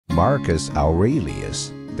Marcus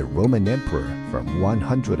Aurelius, the Roman Emperor from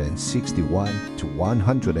 161 to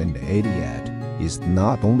 188, is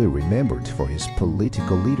not only remembered for his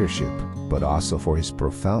political leadership, but also for his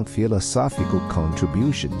profound philosophical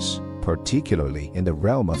contributions, particularly in the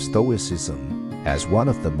realm of Stoicism. As one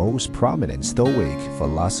of the most prominent Stoic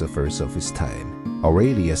philosophers of his time,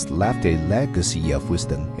 Aurelius left a legacy of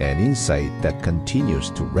wisdom and insight that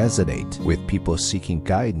continues to resonate with people seeking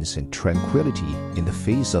guidance and tranquility in the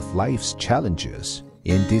face of life's challenges.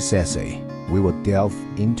 In this essay, we will delve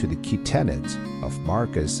into the key tenets of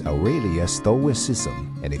Marcus Aurelius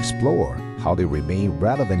Stoicism and explore how they remain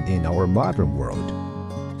relevant in our modern world.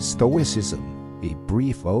 Stoicism, a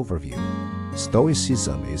brief overview.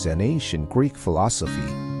 Stoicism is an ancient Greek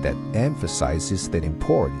philosophy that emphasizes the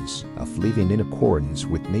importance of living in accordance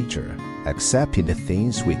with nature, accepting the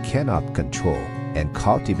things we cannot control, and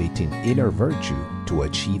cultivating inner virtue to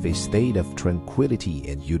achieve a state of tranquility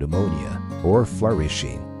and eudaimonia, or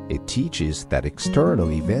flourishing. It teaches that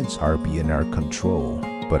external events are beyond our control,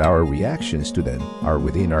 but our reactions to them are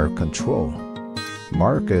within our control.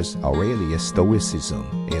 Marcus Aurelius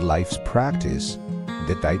Stoicism, a life's practice.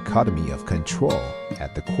 The dichotomy of control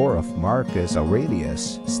at the core of Marcus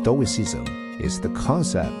Aurelius Stoicism is the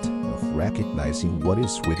concept of recognizing what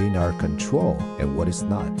is within our control and what is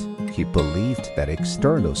not. He believed that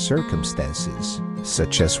external circumstances,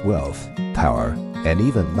 such as wealth, power, and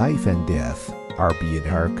even life and death, are beyond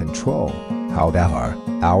our control. However,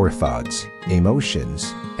 our thoughts,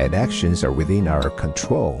 emotions, and actions are within our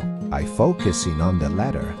control. By focusing on the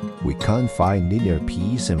latter, we can find inner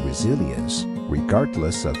peace and resilience,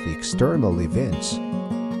 regardless of the external events.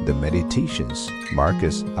 The Meditations,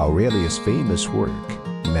 Marcus Aurelius' famous work,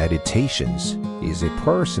 Meditations, is a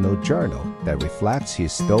personal journal that reflects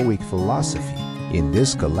his Stoic philosophy. In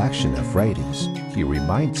this collection of writings, he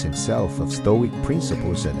reminds himself of Stoic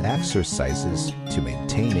principles and exercises to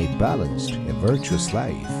maintain a balanced and virtuous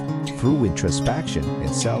life. Through introspection and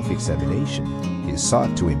self-examination, he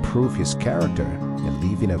sought to improve his character and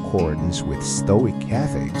live in accordance with Stoic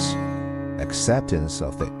ethics. Acceptance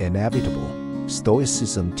of the inevitable.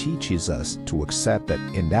 Stoicism teaches us to accept the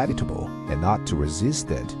inevitable and not to resist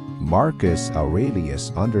it. Marcus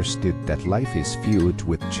Aurelius understood that life is filled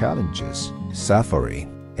with challenges,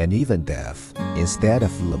 suffering, and even death. Instead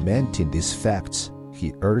of lamenting these facts,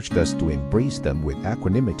 he urged us to embrace them with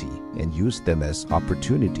equanimity and use them as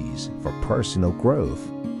opportunities for personal growth.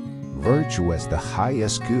 Virtue as the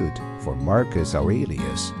highest good for Marcus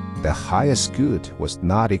Aurelius. The highest good was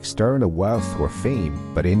not external wealth or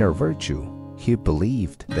fame, but inner virtue. He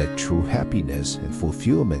believed that true happiness and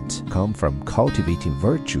fulfillment come from cultivating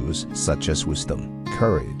virtues such as wisdom,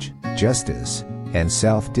 courage, justice, and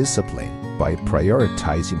self-discipline. By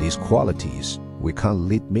prioritizing these qualities, we can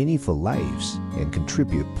lead meaningful lives and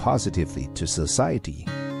contribute positively to society.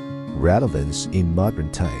 Relevance in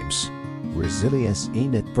modern times. Resilience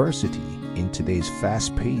in adversity. In today's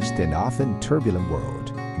fast-paced and often turbulent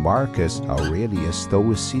world, Marcus Aurelius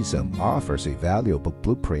Stoicism offers a valuable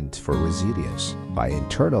blueprint for resilience. By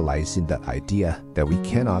internalizing the idea that we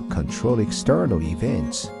cannot control external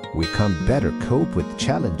events, we can better cope with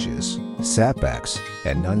challenges, setbacks,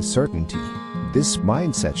 and uncertainty. This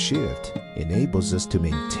mindset shift enables us to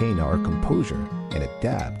maintain our composure and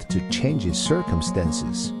adapt to changing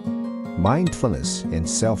circumstances. Mindfulness and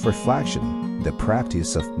self-reflection. The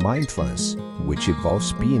practice of mindfulness, which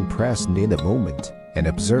involves being present in the moment and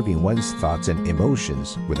observing one's thoughts and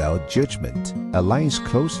emotions without judgment, aligns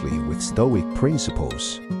closely with Stoic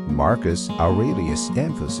principles. Marcus Aurelius'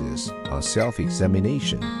 emphasis on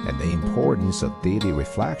self-examination and the importance of daily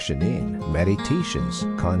reflection in Meditations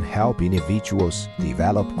can help individuals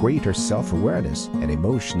develop greater self-awareness and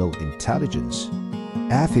emotional intelligence.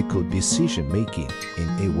 Ethical decision-making. In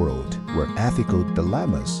a world where ethical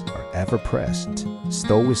dilemmas are ever present,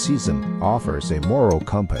 Stoicism offers a moral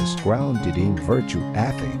compass grounded in virtue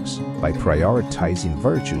ethics. By prioritizing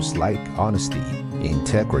virtues like honesty,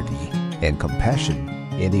 integrity, and compassion,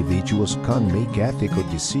 individuals can make ethical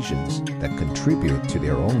decisions that contribute to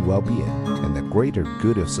their own well-being and the greater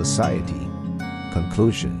good of society.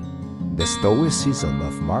 Conclusion. The Stoicism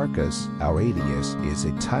of Marcus Aurelius is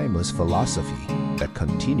a timeless philosophy that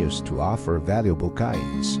continues to offer valuable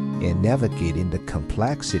guidance in navigating the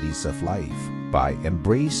complexities of life. By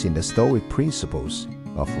embracing the Stoic principles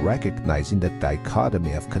of recognizing the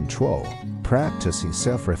dichotomy of control, practicing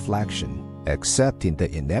self-reflection, accepting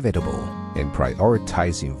the inevitable, and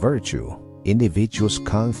prioritizing virtue, individuals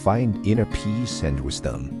can find inner peace and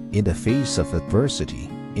wisdom in the face of adversity.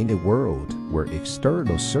 In a world where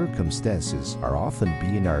external circumstances are often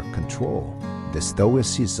beyond our control, the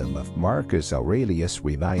Stoicism of Marcus Aurelius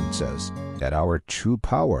reminds us that our true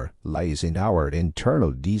power lies in our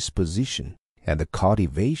internal disposition and the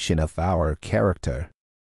cultivation of our character.